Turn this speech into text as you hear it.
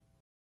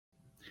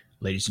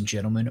Ladies and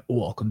gentlemen,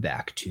 welcome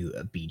back to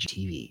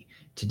BGTV.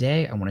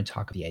 Today, I want to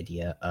talk about the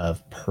idea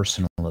of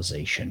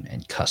personalization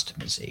and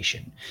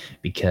customization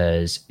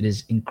because it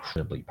is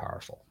incredibly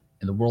powerful.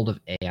 In the world of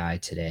AI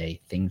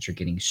today, things are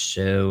getting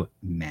so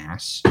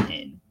mass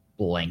and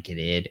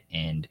blanketed,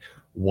 and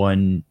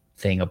one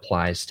thing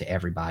applies to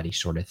everybody,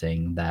 sort of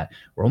thing, that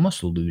we're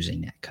almost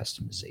losing that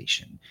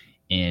customization.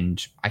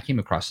 And I came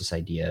across this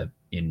idea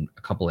in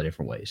a couple of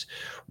different ways.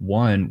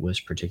 One was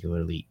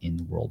particularly in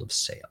the world of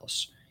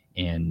sales,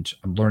 and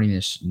I'm learning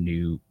this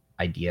new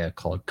idea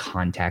called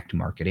contact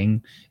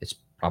marketing. It's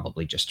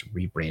probably just a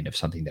rebrand of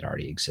something that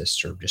already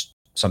exists, or just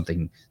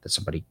something that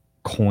somebody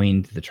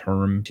coined the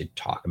term to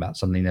talk about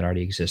something that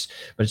already exists.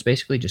 But it's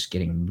basically just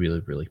getting really,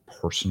 really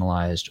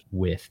personalized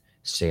with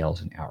sales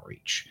and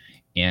outreach.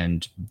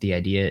 And the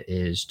idea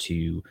is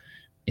to,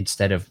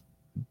 instead of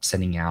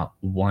sending out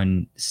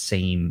one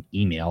same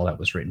email that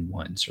was written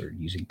once, or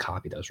using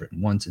copy that was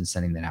written once and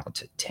sending that out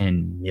to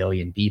 10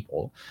 million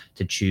people,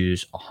 to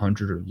choose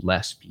 100 or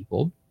less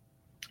people,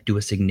 do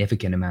a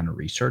significant amount of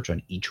research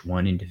on each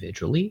one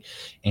individually,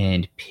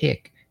 and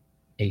pick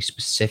a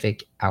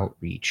specific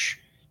outreach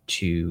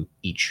to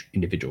each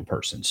individual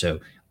person. So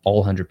all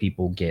 100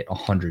 people get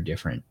 100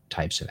 different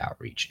types of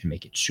outreach, and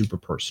make it super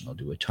personal,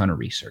 do a ton of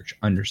research,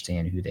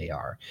 understand who they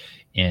are.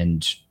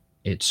 And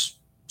it's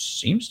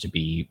seems to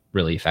be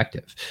really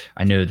effective.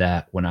 I know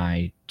that when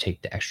I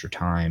take the extra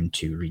time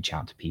to reach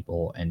out to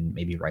people and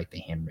maybe write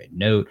the handwritten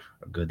note,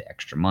 or go the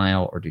extra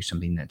mile, or do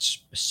something that's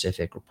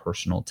specific or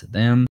personal to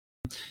them,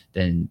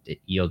 then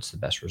it yields the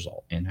best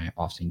result. And I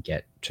often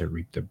get to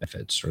reap the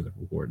benefits or the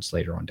rewards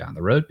later on down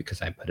the road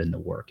because I put in the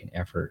work and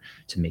effort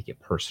to make it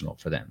personal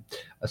for them.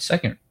 A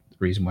second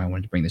reason why I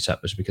wanted to bring this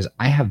up is because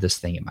I have this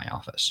thing in my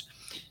office.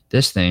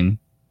 This thing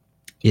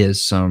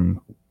is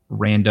some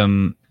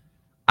random,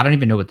 I don't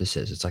even know what this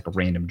is. It's like a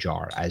random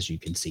jar, as you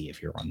can see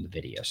if you're on the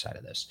video side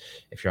of this.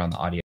 If you're on the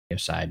audio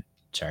side,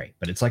 sorry,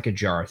 but it's like a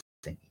jar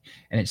thing.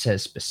 And it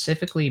says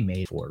specifically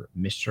made for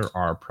Mr.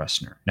 R.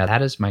 Pressner. Now,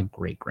 that is my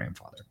great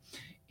grandfather.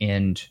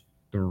 And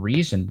the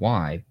reason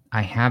why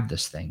I have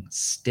this thing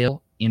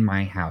still in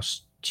my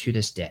house to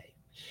this day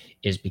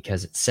is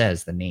because it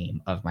says the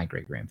name of my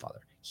great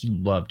grandfather. He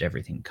loved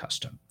everything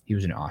custom. He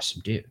was an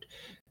awesome dude.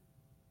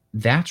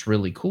 That's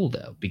really cool,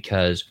 though,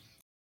 because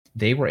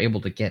they were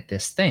able to get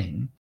this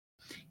thing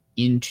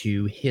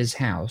into his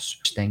house,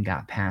 which then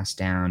got passed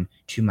down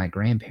to my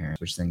grandparents,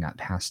 which then got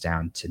passed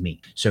down to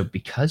me. So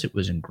because it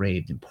was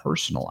engraved and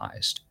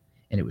personalized,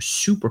 and it was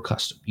super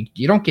custom,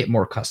 you don't get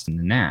more custom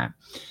than that.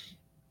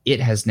 It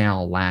has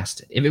now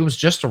lasted. If it was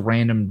just a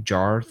random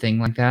jar thing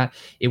like that,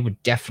 it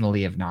would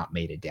definitely have not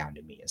made it down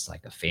to me as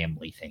like a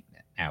family thing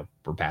that now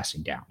we're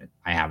passing down. And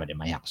I have it in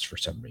my house for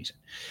some reason.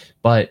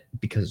 But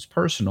because it's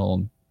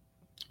personal,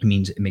 it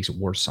means it makes it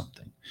worth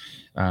something.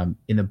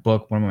 In the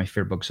book, one of my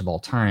favorite books of all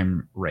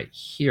time, right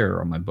here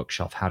on my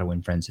bookshelf, How to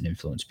Win Friends and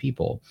Influence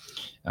People,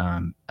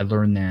 I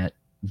learned that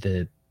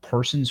the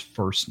person's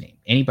first name,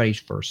 anybody's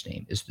first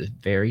name, is the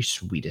very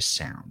sweetest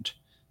sound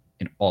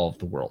in all of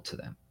the world to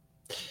them.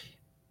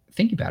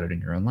 Think about it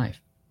in your own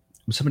life.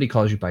 When somebody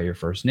calls you by your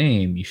first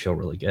name, you feel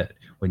really good.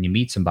 When you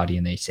meet somebody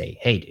and they say,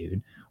 "Hey,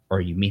 dude," or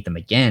you meet them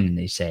again and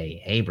they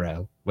say, "Hey,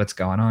 bro, what's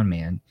going on,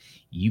 man?"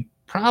 You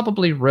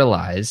probably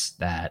realize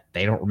that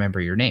they don't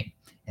remember your name.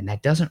 And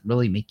that doesn't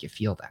really make you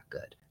feel that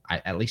good.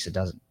 At least it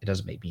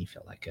doesn't make me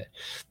feel that good.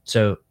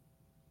 So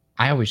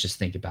I always just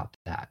think about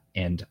that.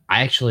 And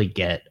I actually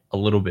get a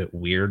little bit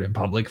weird in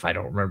public if I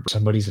don't remember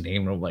somebody's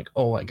name. And I'm like,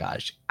 oh my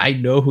gosh, I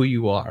know who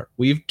you are.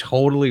 We've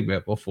totally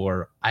met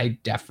before. I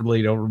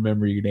definitely don't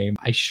remember your name.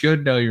 I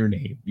should know your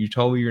name. You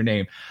told me your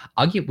name.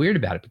 I'll get weird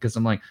about it because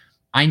I'm like,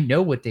 I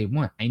know what they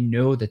want. I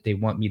know that they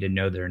want me to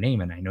know their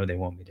name, and I know they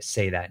want me to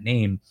say that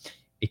name.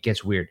 It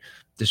gets weird.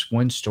 This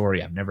one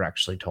story, I've never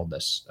actually told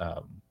this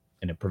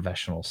in a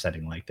professional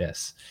setting like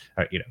this,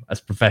 or,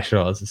 as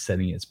professional as the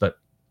setting is, but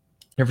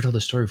never told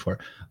this story before.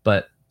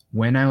 But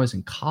when I was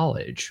in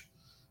college,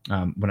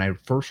 when I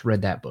first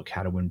read that book,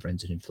 How to Win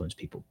Friends and Influence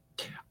People,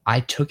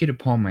 I took it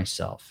upon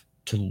myself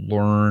to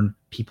learn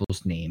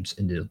people's names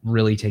and to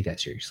really take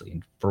that seriously.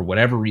 And for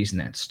whatever reason,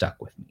 that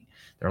stuck with me.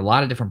 There are a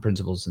lot of different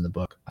principles in the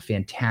book, a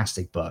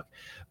fantastic book,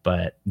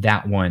 but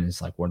that one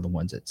is like one of the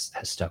ones that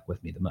has stuck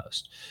with me the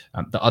most.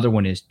 The other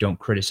one is don't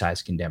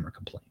criticize, condemn, or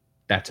complain.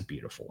 That's a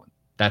beautiful one.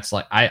 That's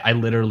like, I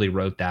literally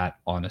wrote that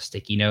on a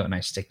sticky note and I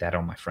stick that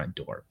on my front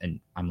door. And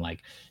I'm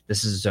like,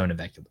 this is a zone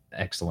of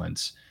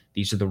excellence.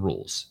 These are the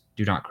rules.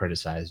 Do not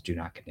criticize, do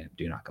not condemn,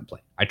 do not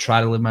complain. I try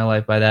to live my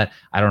life by that.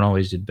 I don't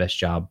always do the best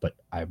job, but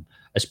I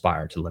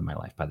aspire to live my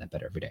life by that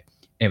better every day.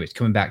 Anyways,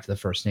 coming back to the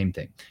first name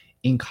thing.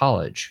 In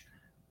college,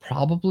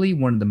 probably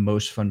one of the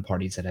most fun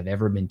parties that I've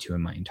ever been to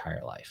in my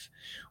entire life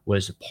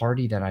was a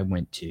party that I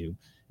went to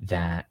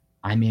that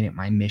I made it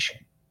my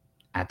mission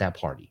at that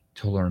party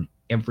to learn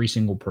every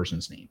single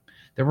person's name.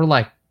 There were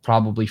like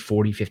probably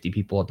 40, 50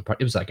 people at the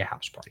party. It was like a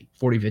house party,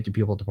 40, 50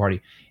 people at the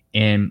party.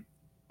 And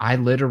I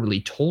literally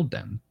told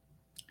them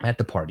at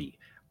the party,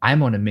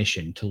 I'm on a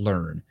mission to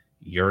learn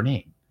your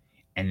name.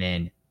 And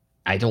then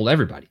I told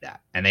everybody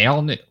that, and they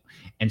all knew.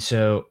 And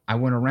so I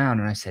went around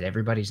and I said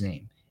everybody's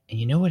name. And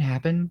you know what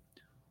happened?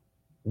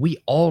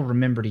 We all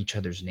remembered each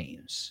other's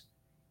names.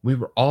 We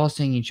were all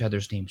saying each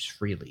other's names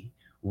freely.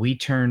 We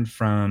turned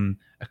from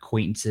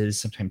acquaintances,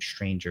 sometimes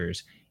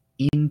strangers,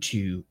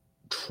 into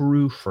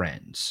true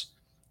friends.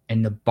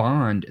 And the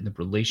bond and the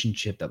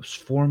relationship that was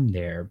formed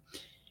there,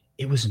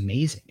 it was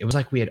amazing. It was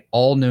like we had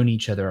all known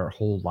each other our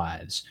whole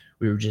lives.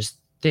 We were just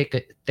thick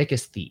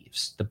as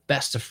thieves, the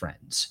best of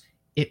friends.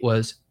 It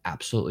was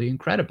absolutely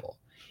incredible.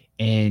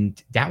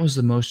 And that was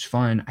the most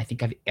fun I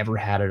think I've ever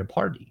had at a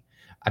party.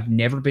 I've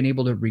never been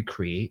able to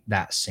recreate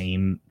that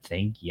same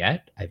thing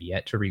yet. I've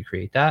yet to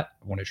recreate that.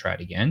 I want to try it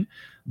again.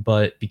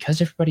 But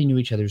because everybody knew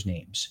each other's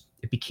names,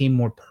 it became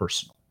more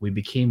personal. We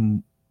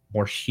became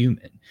more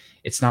human.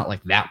 It's not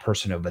like that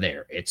person over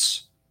there.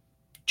 It's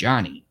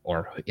Johnny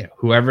or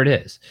whoever it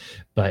is.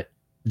 But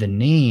the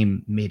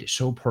name made it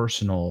so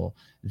personal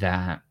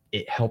that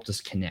it helped us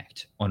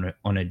connect on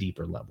a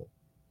deeper level.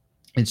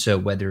 And so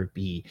whether it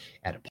be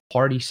at a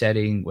party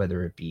setting,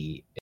 whether it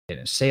be in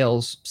a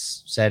sales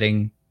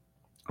setting,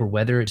 or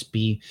whether it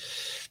be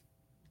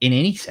in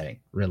any setting,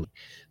 really,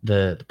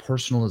 the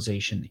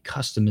personalization, the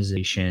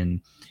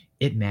customization,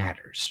 it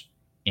matters,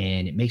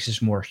 and it makes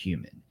us more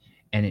human,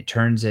 and it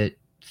turns it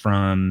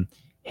from,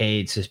 hey,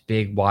 it's this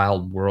big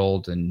wild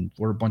world and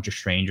we're a bunch of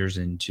strangers,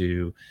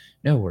 into,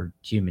 no, we're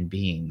human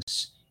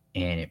beings,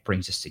 and it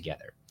brings us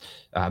together.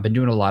 I've been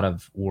doing a lot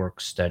of work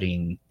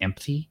studying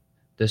empathy,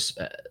 this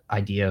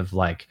idea of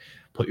like,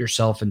 put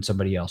yourself in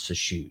somebody else's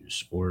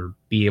shoes, or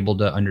be able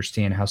to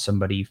understand how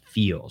somebody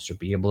feels, or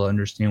be able to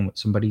understand what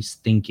somebody's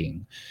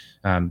thinking,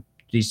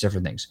 these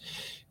different things.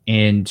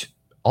 And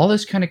all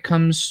this kind of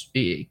comes,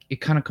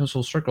 it kind of comes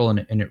full circle, and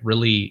it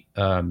really,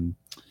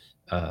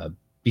 uh,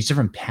 these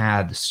different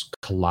paths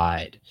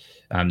collide.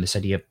 This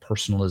idea of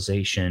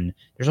personalization,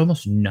 there's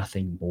almost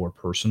nothing more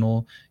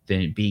personal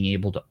than being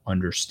able to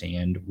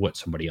understand what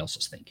somebody else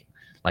is thinking.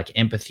 Like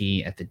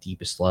empathy at the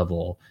deepest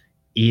level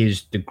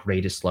is the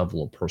greatest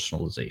level of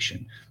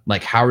personalization.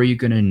 Like, how are you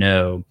going to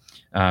know,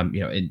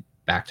 and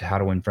back to how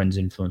to win friends,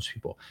 influence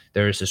people.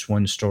 There is this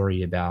one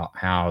story about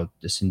how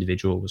this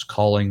individual was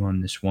calling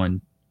on this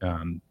one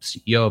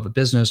CEO of a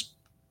business,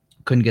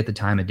 couldn't get the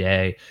time of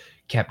day,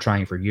 kept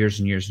trying for years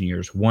and years and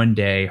years. One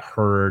day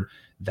heard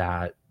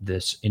that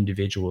this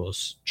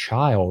individual's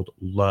child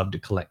loved to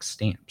collect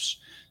stamps.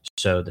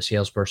 So the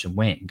salesperson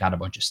went and got a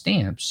bunch of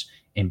stamps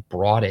and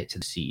brought it to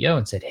the CEO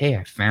and said, hey,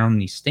 I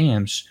found these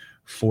stamps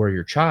for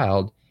your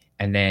child.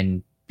 And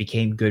then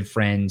became good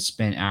friends,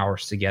 spent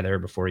hours together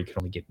before he could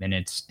only get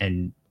minutes,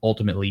 and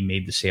ultimately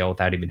made the sale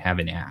without even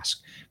having to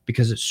ask,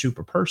 because it's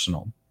super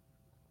personal.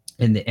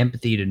 And the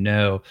empathy to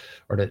know,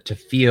 or to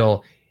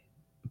feel,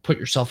 put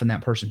yourself in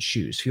that person's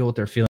shoes, feel what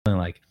they're feeling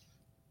like.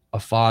 A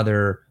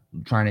father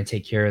trying to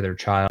take care of their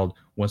child,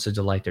 wants to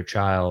delight their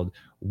child.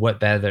 What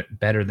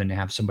better than to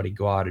have somebody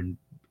go out and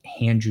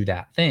hand you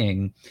that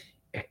thing?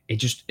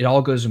 It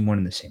all goes in one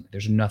and the same.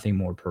 There's nothing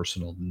more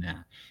personal than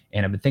that.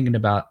 And I've been thinking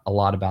about a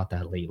lot about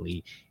that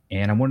lately,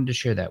 and I wanted to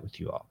share that with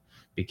you all,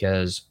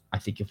 because I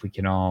think if we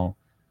can all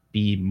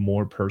be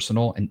more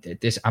personal, and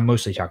this, I'm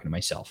mostly talking to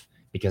myself,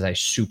 because I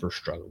super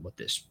struggle with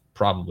this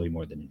probably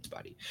more than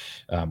anybody,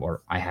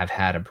 or I have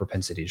had a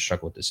propensity to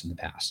struggle with this in the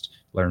past.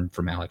 Learn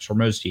from Alex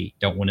Hormozy.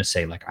 Don't want to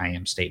say like I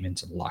am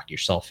statements and lock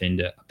yourself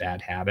into a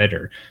bad habit,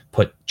 or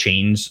put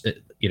chains,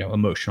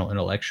 emotional,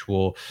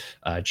 intellectual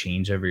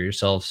chains over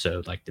yourself.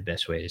 So like the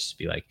best way is to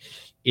be like,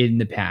 in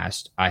the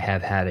past, I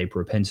have had a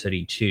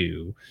propensity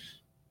to,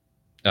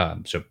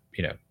 so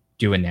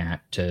doing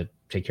that to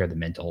take care of the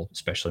mental,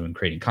 especially when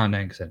creating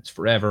content, because it's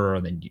forever,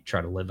 and then you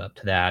try to live up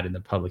to that in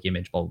the public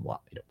image, blah blah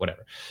blah,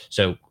 whatever.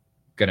 So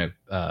gonna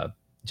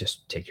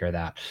just take care of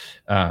that.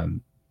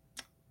 Um,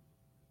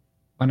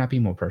 why not be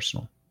more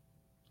personal?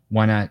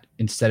 Why not,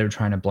 instead of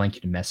trying to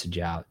blanket a message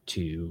out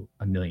to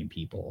a million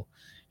people,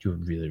 do a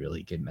really,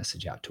 really good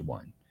message out to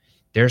one?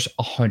 There's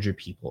 100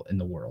 people in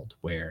the world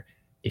where,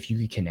 if you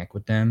could connect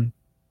with them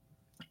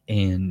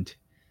and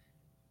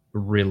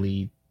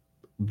really,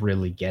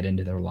 really get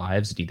into their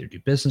lives, and either do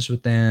business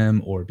with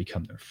them, or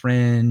become their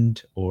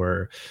friend,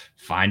 or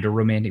find a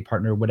romantic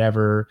partner,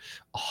 whatever,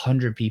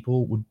 100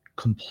 people would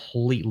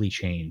completely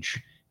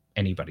change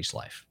anybody's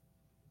life.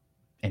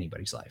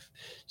 Anybody's life.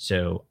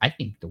 So I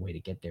think the way to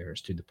get there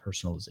is through the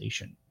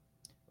personalization.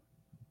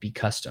 Be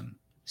custom.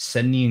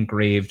 Send the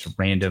engraved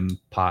random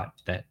pot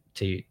that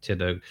to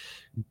the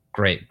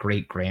great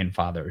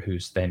grandfather,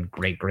 whose then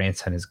great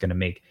grandson is going to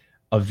make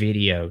a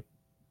video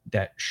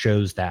that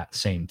shows that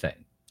same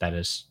thing, that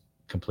is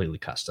completely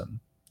custom,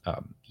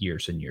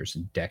 years and years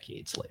and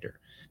decades later,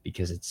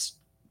 because it's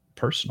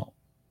personal.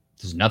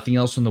 There's nothing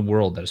else in the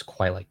world that is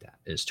quite like that.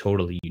 It is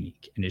totally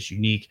unique, and is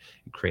unique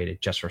and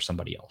created just for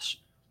somebody else.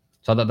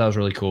 So I thought that was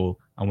really cool.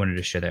 I wanted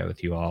to share that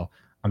with you all.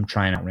 I'm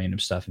trying out random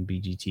stuff in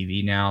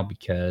BGTV now,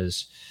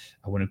 because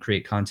I want to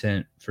create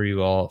content for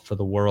you all, for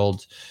the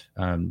world,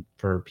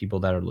 for people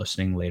that are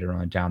listening later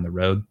on down the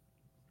road.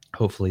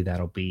 Hopefully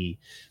that'll be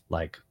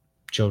like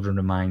children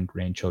of mine,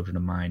 grandchildren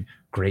of mine,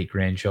 great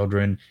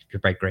grandchildren. If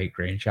you're my great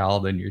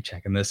grandchild and you're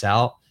checking this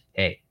out,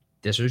 hey,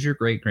 this was your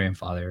great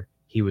grandfather.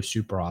 He was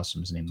super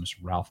awesome. His name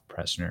was Ralph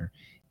Pressner.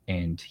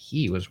 And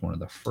he was one of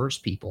the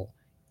first people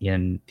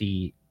in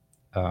the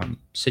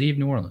city of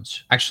New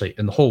Orleans, actually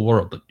in the whole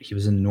world, but he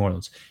was in New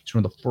Orleans. He's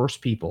one of the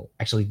first people,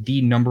 actually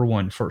the number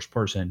one first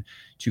person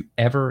to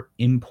ever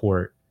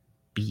import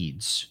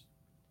beads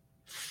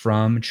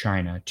from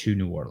China to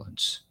New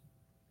Orleans.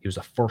 He was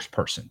the first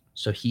person.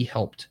 So he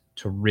helped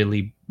to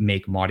really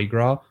make Mardi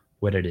Gras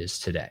what it is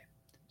today.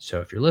 So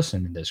if you're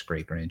listening to this,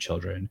 great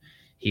grandchildren,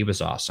 he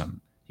was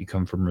awesome. You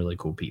come from really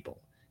cool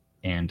people.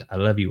 And I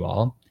love you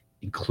all,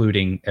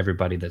 including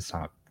everybody that's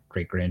not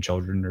great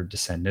grandchildren or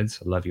descendants.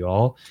 I love you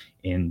all.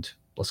 And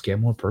let's get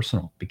more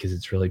personal because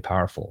it's really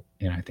powerful.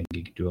 And I think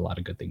it can do a lot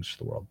of good things for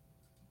the world.